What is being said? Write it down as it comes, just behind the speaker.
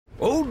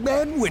Old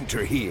Man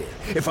Winter here.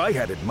 If I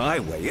had it my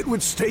way, it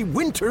would stay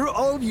winter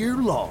all year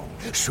long.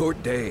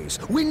 Short days,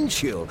 wind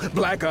chill,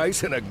 black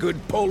ice, and a good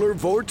polar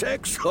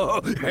vortex.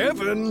 Oh,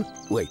 heaven.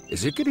 Wait,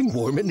 is it getting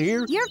warm in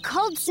here? Your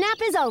cold snap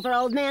is over,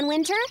 Old Man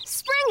Winter.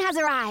 Spring has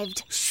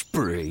arrived.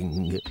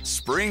 Spring.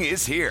 Spring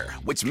is here,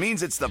 which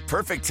means it's the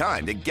perfect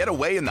time to get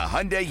away in the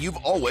Hyundai you've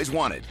always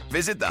wanted.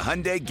 Visit the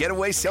Hyundai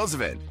Getaway Sales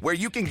Event, where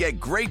you can get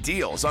great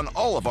deals on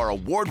all of our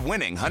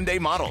award-winning Hyundai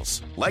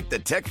models, like the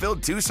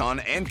tech-filled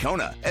Tucson and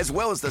Kona, as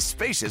well as the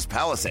spacious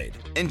Palisade.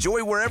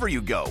 Enjoy wherever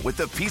you go with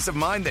the peace of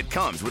mind that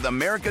comes with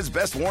America's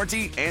best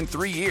warranty and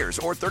 3 years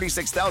or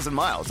 36,000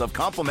 miles of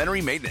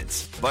complimentary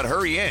maintenance. But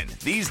hurry in,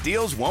 these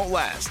deals won't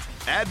last.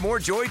 Add more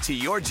joy to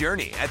your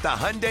journey at the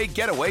Hyundai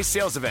Getaway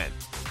Sales Event.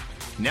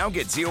 Now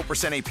get 0%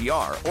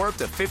 APR or up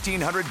to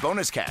 $1,500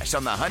 bonus cash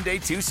on the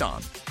Hyundai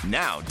Tucson.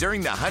 Now,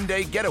 during the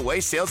Hyundai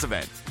Getaway Sales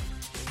Event.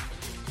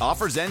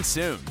 Offers end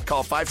soon.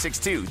 Call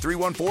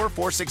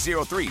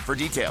 562-314-4603 for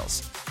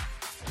details.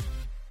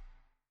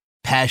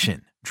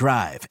 Passion,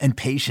 drive, and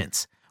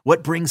patience.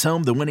 What brings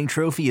home the winning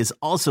trophy is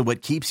also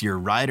what keeps your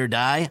ride or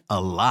die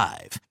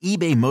alive.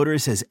 eBay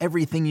Motors has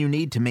everything you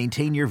need to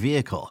maintain your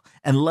vehicle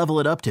and level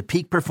it up to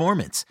peak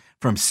performance.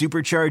 From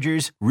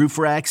superchargers, roof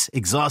racks,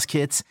 exhaust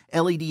kits,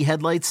 LED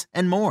headlights,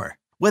 and more.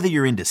 Whether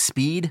you're into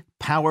speed,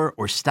 power,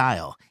 or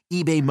style,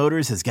 eBay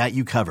Motors has got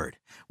you covered.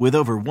 With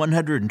over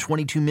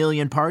 122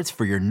 million parts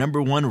for your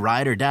number one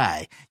ride or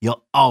die,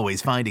 you'll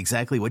always find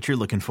exactly what you're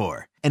looking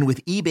for. And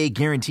with eBay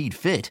Guaranteed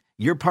Fit,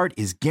 your part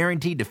is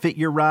guaranteed to fit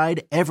your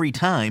ride every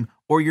time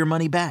or your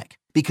money back.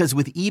 Because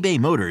with eBay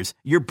Motors,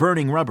 you're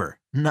burning rubber,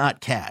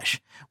 not cash.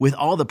 With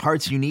all the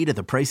parts you need at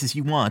the prices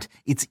you want,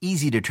 it's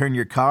easy to turn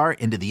your car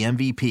into the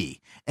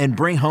MVP and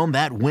bring home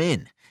that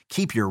win.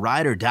 Keep your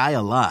ride or die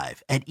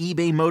alive at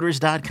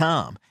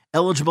ebaymotors.com.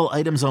 Eligible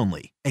items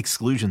only.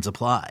 Exclusions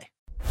apply.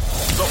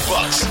 The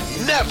Bucks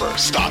never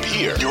stop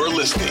here. You're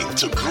listening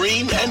to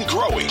Green and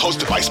Growing,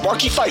 hosted by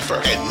Sparky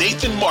Pfeiffer and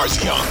Nathan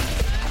Marzion.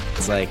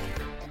 It's like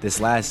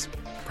this last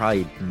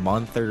probably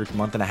month or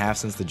month and a half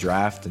since the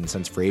draft and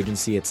since free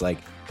agency, it's like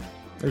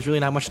there's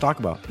really not much to talk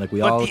about. Like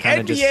but the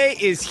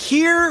NBA is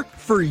here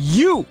for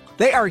you.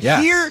 They are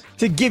here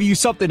to give you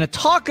something to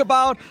talk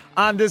about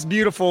on this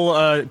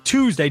beautiful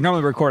Tuesday.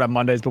 Normally we record on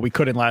Mondays, but we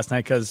couldn't last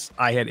night because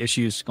I had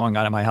issues going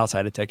on in my house I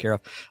had to take care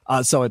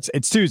of. So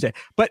it's Tuesday.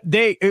 But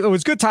it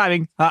was good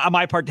timing on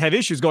my part to have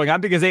issues going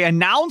on because they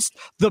announced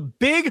the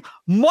big,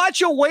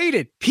 much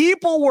awaited.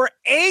 People were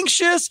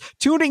anxious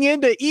tuning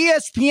into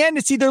ESPN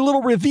to see their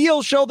little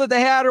reveal show that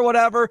they had or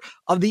whatever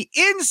of the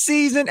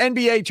in-season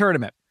NBA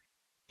tournament.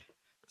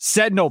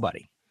 Said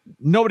nobody.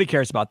 Nobody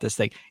cares about this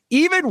thing.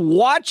 Even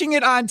watching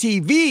it on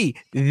TV,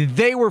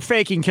 they were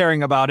faking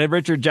caring about it.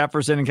 Richard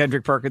Jefferson and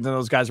Kendrick Perkins and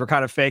those guys were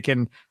kind of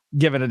faking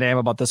giving a damn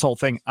about this whole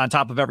thing on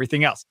top of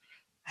everything else.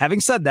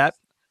 Having said that,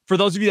 for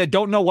those of you that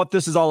don't know what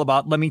this is all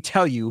about, let me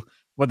tell you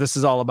what this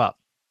is all about.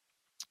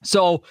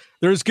 So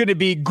there's going to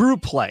be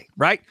group play,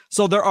 right?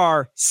 So there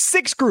are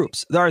 6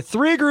 groups. There are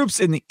 3 groups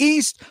in the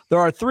East. There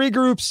are 3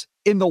 groups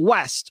in the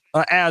West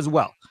as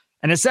well.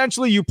 And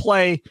essentially you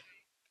play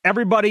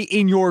everybody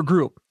in your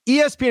group.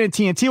 ESPN and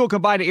TNT will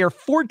combine to air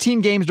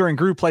 14 games during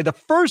group play. The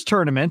first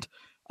tournament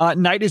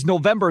night is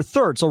November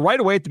 3rd. So right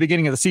away at the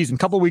beginning of the season, a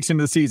couple of weeks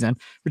into the season,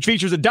 which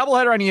features a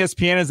doubleheader on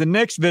ESPN as the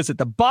Knicks visit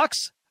the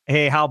Bucks.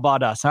 Hey, how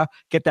about us, huh?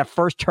 Get that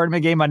first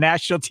tournament game on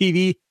national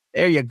TV.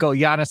 There you go,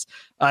 Giannis.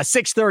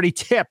 6:30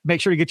 tip. Make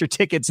sure to get your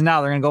tickets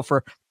now. They're going to go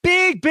for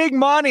big, big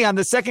money on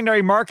the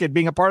secondary market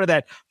being a part of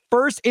that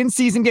first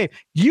in-season game.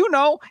 Do you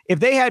know if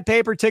they had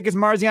paper tickets,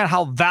 Marzion,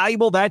 how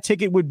valuable that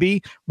ticket would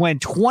be when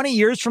 20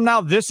 years from now,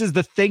 this is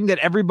the thing that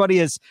everybody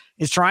is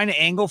trying to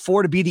angle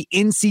for to be the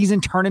in-season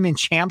tournament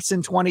champs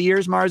in 20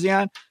 years,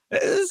 Marzion?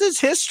 This is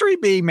history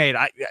being made.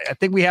 I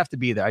think we have to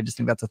be there. I just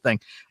think that's a thing.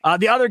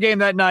 The other game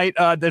that night,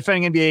 the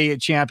defending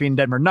NBA champion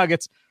Denver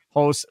Nuggets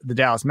hosts the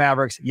Dallas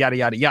Mavericks, yada,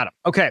 yada, yada.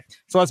 Okay,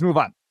 so let's move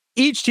on.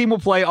 Each team will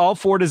play all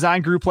 4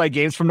 design group play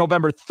games from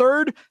November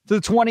 3rd to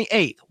the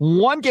 28th.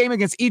 1 game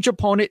against each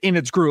opponent in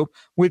its group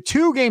with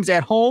 2 games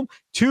at home,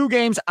 2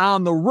 games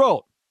on the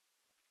road.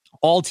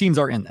 All teams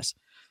are in this.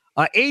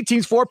 8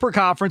 teams, 4 per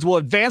conference, will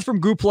advance from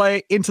group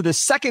play into the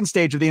second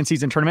stage of the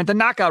in-season tournament, the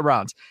knockout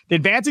rounds. The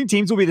advancing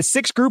teams will be the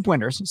 6 group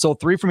winners, so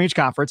 3 from each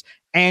conference,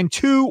 and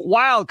 2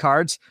 wild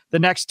cards, the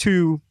next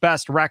 2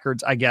 best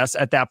records, I guess,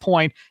 at that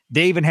point.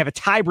 They even have a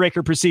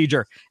tiebreaker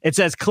procedure. It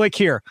says, click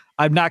here.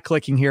 I'm not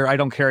clicking here. I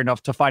don't care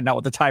enough to find out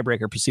what the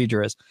tiebreaker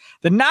procedure is.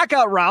 The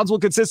knockout rounds will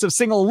consist of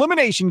single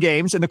elimination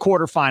games in the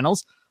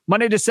quarterfinals,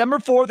 Monday, December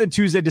 4th and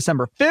Tuesday,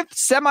 December 5th.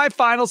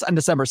 Semifinals on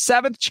December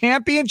 7th.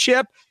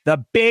 Championship,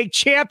 the big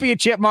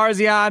championship,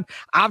 Marzion.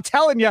 I'm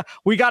telling you,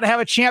 we got to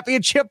have a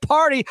championship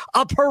party,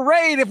 a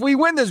parade if we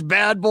win this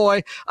bad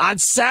boy on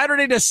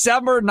Saturday,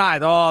 December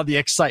 9th. Oh, the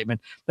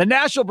excitement. The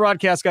national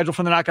broadcast schedule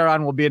for the knockout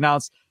round will be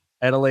announced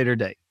at a later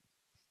date.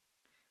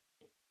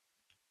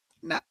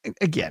 Now,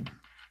 again,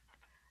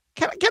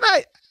 can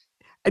I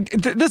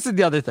this is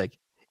the other thing.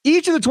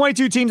 Each of the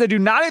 22 teams that do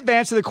not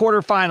advance to the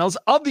quarterfinals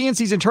of the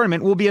in-season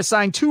tournament will be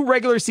assigned 2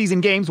 regular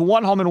season games,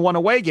 1 home and 1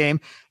 away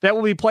game, that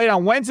will be played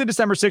on Wednesday,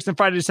 December 6th and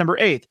Friday, December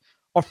 8th.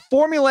 A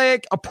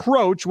formulaic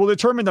approach will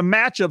determine the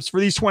matchups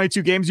for these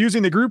 22 games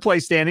using the group play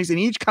standings in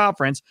each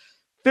conference,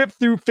 5th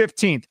through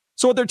 15th.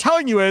 So what they're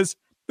telling you is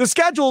the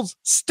schedule's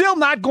still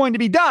not going to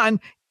be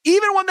done,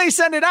 even when they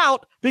send it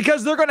out,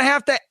 because they're going to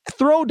have to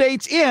throw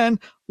dates in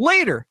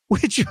later,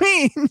 which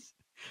means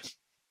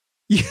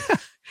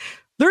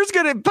there's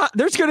going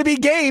to be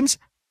games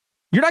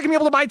you're not going to be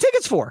able to buy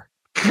tickets for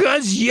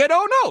because you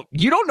don't know.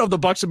 You don't know if the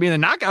Bucks will be in the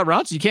knockout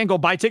round, so you can't go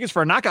buy tickets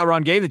for a knockout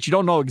round game that you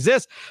don't know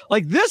exists.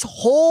 Like, this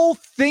whole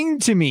thing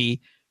to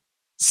me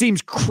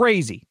seems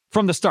crazy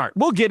from the start.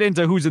 We'll get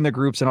into who's in the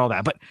groups and all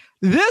that, but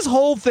this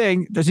whole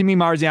thing, does he mean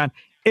Marzian,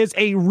 is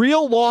a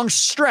real long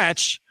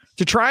stretch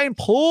to try and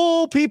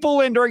pull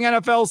people in during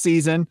NFL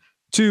season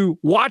to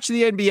watch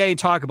the NBA and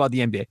talk about the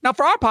NBA. Now,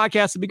 for our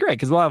podcast, it'd be great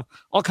because we'll have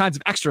all kinds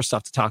of extra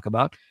stuff to talk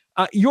about.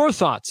 Your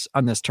thoughts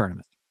on this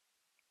tournament?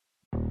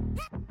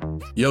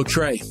 Yo,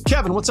 Trey.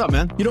 Kevin, what's up,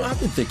 man? You know, I've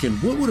been thinking,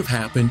 what would have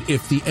happened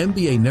if the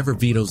NBA never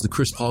vetoes the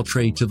Chris Paul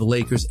trade to the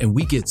Lakers and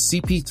we get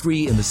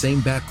CP3 in the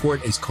same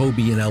backcourt as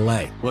Kobe in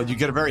LA? Well, you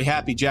get a very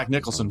happy Jack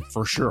Nicholson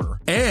for sure.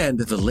 And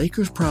the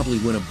Lakers probably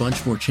win a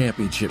bunch more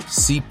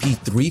championships.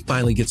 CP3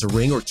 finally gets a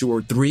ring or 2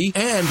 or 3,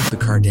 and the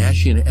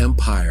Kardashian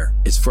empire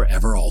is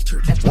forever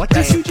altered. What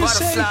did you just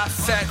say?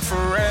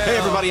 Hey,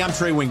 everybody, I'm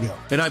Trey Wingo.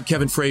 And I'm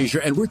Kevin Frazier,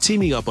 and we're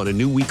teaming up on a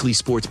new weekly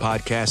sports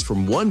podcast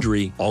from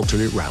Wondery,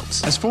 Alternate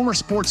Routes. As former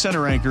SportsCenter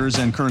anchors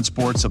and current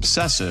sports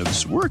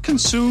obsessives, we're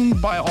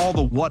consumed by all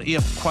the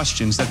what-if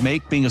questions that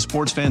make being a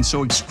sports fan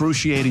so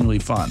excruciatingly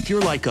fun. If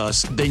you're like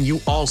us, then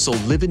you also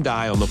live and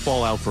die on the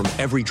fallout from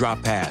every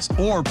drop pass.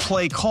 Or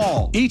play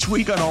call. Each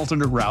week on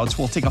Alternate Routes,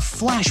 we'll take a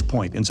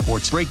flashpoint in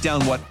sports, break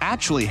down what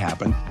actually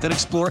happened, then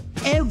explore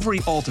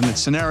every alternate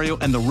scenario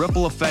and the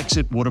ripple effects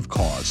it would have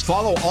caused.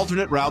 Follow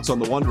Alternate Routes on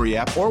the Wondery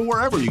app or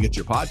wherever you get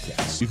your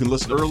podcasts. You can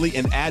listen early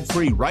and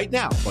ad-free right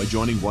now by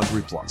joining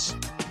Wondery Plus.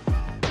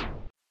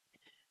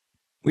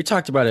 We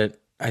talked about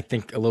it, I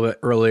think, a little bit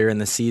earlier in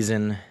the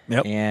season.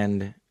 Yep.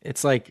 And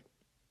it's like,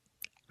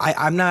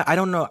 I'm not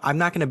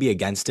going to be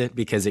against it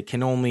because it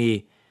can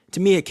only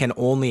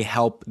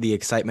help the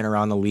excitement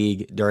around the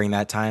league during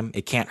that time.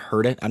 It can't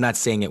hurt it. I'm not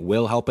saying it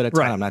will help it a ton.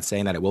 Right. I'm not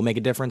saying that it will make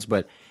a difference,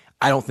 but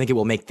I don't think it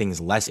will make things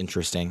less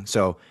interesting.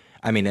 So,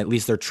 I mean, at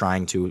least they're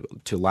trying to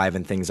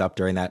liven things up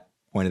during that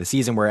point of the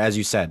season where, as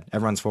you said,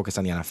 everyone's focused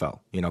on the NFL.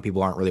 You know,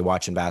 people aren't really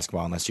watching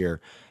basketball unless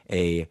you're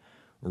a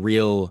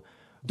real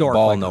dork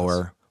ball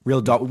knower, real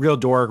dork,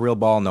 real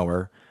ball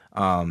knower,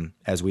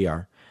 as we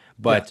are.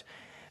 But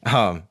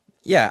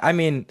yeah, I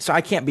mean, so I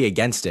can't be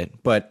against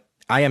it, but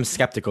I am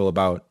skeptical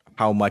about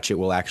how much it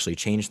will actually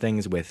change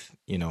things with,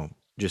 you know,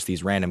 just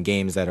these random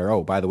games that are,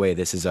 oh, by the way,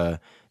 this is a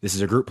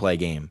group play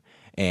game.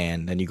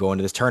 And then you go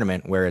into this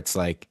tournament where it's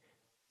like,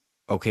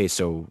 okay,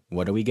 so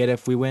what do we get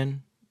if we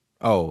win?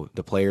 Oh,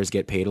 the players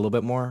get paid a little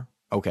bit more.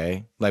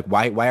 Okay. Like,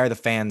 why are the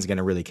fans going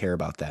to really care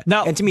about that?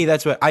 No. And to me,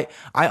 that's what I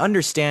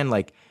understand,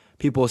 like,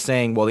 people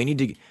saying, well, they need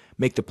to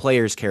make the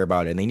players care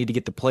about it and they need to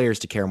get the players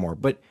to care more.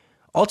 But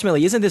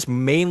ultimately, isn't this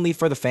mainly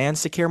for the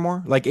fans to care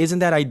more? Like, isn't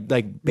that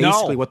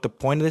basically what the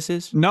point of this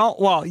is? No.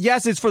 Well,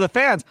 yes, it's for the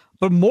fans,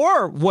 but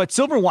more what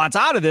Silver wants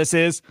out of this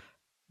is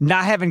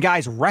not having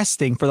guys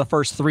resting for the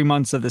first 3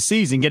 months of the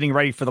season, getting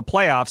ready for the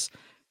playoffs,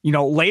 you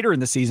know, later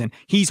in the season.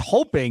 He's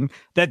hoping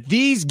that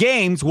these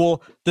games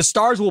the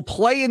stars will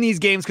play in these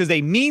games because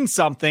they mean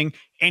something,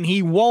 and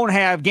he won't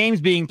have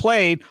games being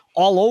played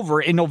all over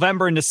in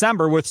November and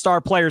December with star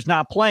players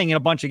not playing in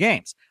a bunch of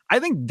games. I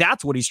think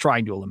that's what he's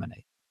trying to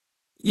eliminate.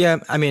 Yeah,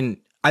 I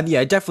mean,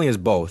 it definitely is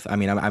both. I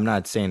mean, I'm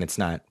not saying it's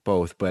not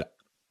both, but,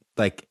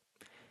 like,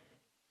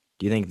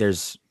 do you think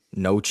there's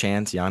no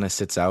chance Giannis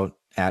sits out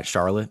at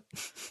Charlotte?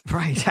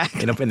 Right.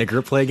 in the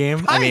group play game?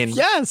 Right, I mean,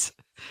 yes.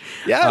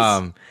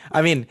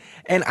 I mean,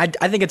 and I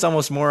think it's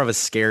almost more of a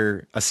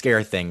scare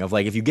thing of,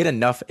 like, if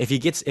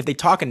they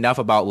talk enough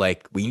about,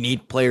 like, we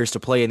need players to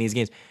play in these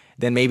games,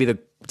 then maybe the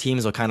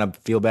teams will kind of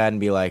feel bad and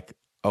be like,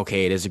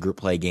 okay, it is a group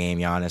play game,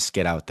 Giannis,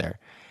 get out there.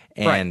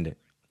 And right.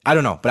 I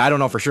don't know, but I don't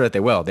know for sure that they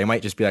will. They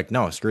might just be like,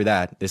 no, screw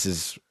that. This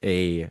is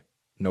a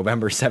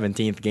November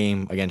 17th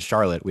game against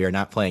Charlotte. We are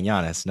not playing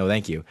Giannis. No,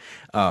 thank you.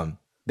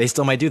 They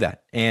still might do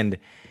that. And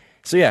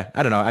so, yeah,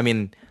 I don't know. I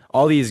mean,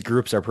 all these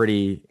groups are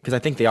pretty, because I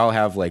think they all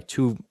have like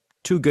two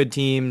good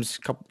teams,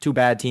 two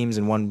bad teams,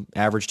 and one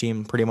average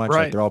team, pretty much.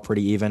 Right. Like, they're all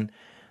pretty even.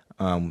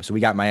 So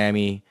we got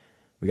Miami,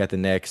 we got the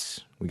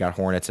Knicks, we got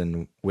Hornets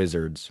and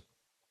Wizards.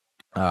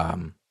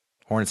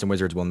 Hornets and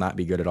Wizards will not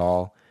be good at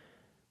all.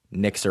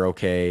 Knicks are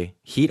okay.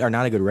 Heat are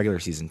not a good regular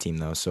season team,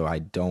 though, so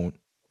I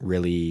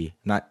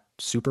not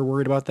super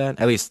worried about that.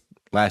 At least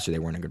last year they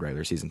weren't a good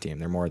regular season team.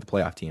 They're more of the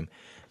playoff team.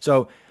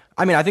 So,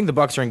 I mean, I think the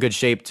Bucks are in good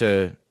shape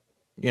to,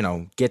 you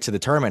know, get to the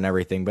tournament and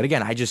everything. But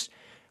again,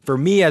 for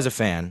me as a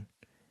fan,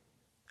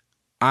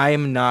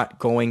 I'm not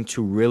going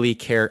to really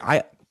care.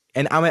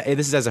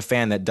 This is as a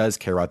fan that does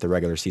care about the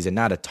regular season,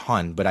 not a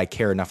ton, but I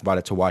care enough about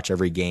it to watch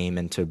every game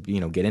and to, you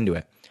know, get into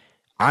it.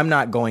 I'm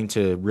not going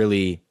to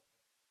really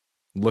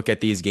look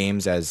at these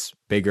games as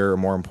bigger or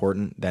more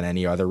important than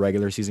any other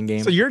regular season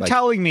game. So you're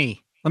telling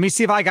me, let me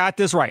see if I got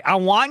this right. I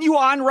want you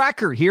on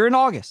record here in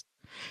August.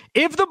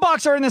 If the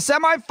Bucks are in the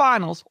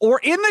semifinals or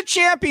in the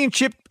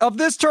championship of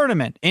this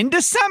tournament in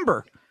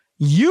December,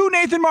 you,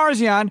 Nathan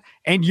Marzian,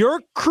 and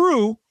your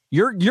crew,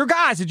 your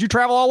guys that you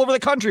travel all over the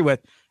country with,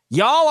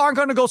 y'all aren't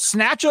going to go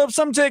snatch up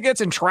some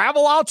tickets and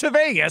travel out to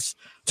Vegas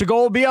to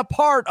go be a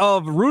part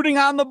of rooting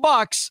on the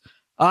Bucks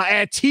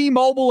at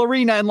T-Mobile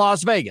Arena in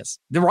Las Vegas.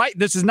 Right?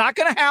 This is not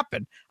going to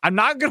happen. I'm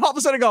not going to all of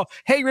a sudden go,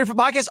 hey, you ready for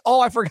podcast?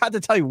 Oh, I forgot to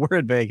tell you we're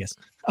in Vegas.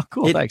 Oh,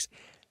 cool. Thanks.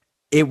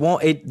 It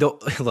won't.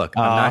 Look,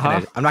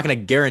 I'm not gonna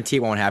guarantee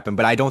it won't happen,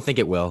 but I don't think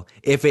it will.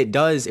 If it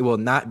does, it will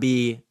not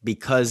be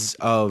because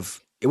of.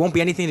 It won't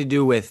be anything to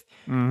do with.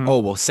 Oh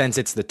well, since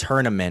it's the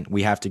tournament,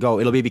 we have to go.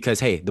 It'll be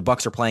because hey, the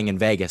Bucks are playing in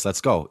Vegas.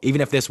 Let's go.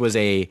 Even if this was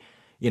a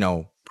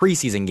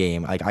preseason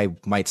game, like I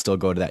might still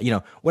go to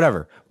that.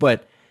 Whatever.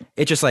 But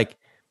it's just like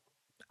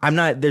I'm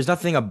not. There's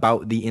nothing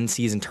about the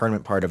in-season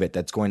tournament part of it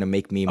that's going to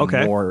make me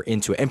more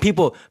into it. And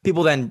people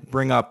then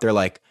bring up. They're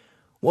like,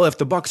 well, if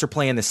the Bucks are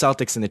playing the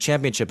Celtics in the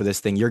championship of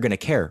this thing, you're going to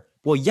care.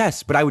 Well,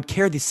 yes, but I would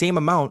care the same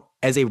amount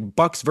as a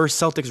Bucks versus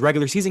Celtics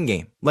regular season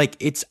game. Like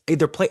it's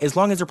either as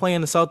long as they're playing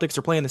the Celtics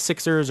or playing the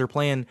Sixers or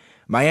playing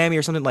Miami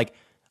or something, like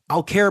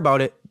I'll care about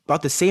it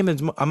about the same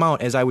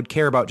amount as I would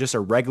care about just a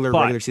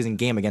regular season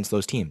game against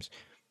those teams.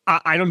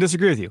 I don't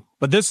disagree with you,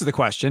 but this is the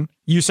question.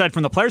 You said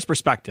from the player's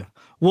perspective,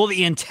 will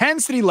the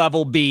intensity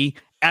level be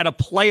at a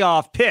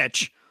playoff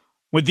pitch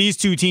with these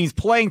two teams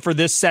playing for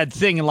this said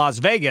thing in Las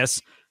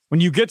Vegas? When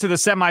you get to the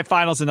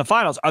semifinals and the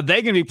finals, are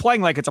they going to be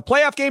playing like it's a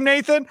playoff game,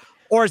 Nathan?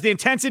 Or is the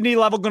intensity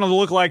level going to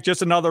look like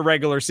just another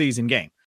regular season game?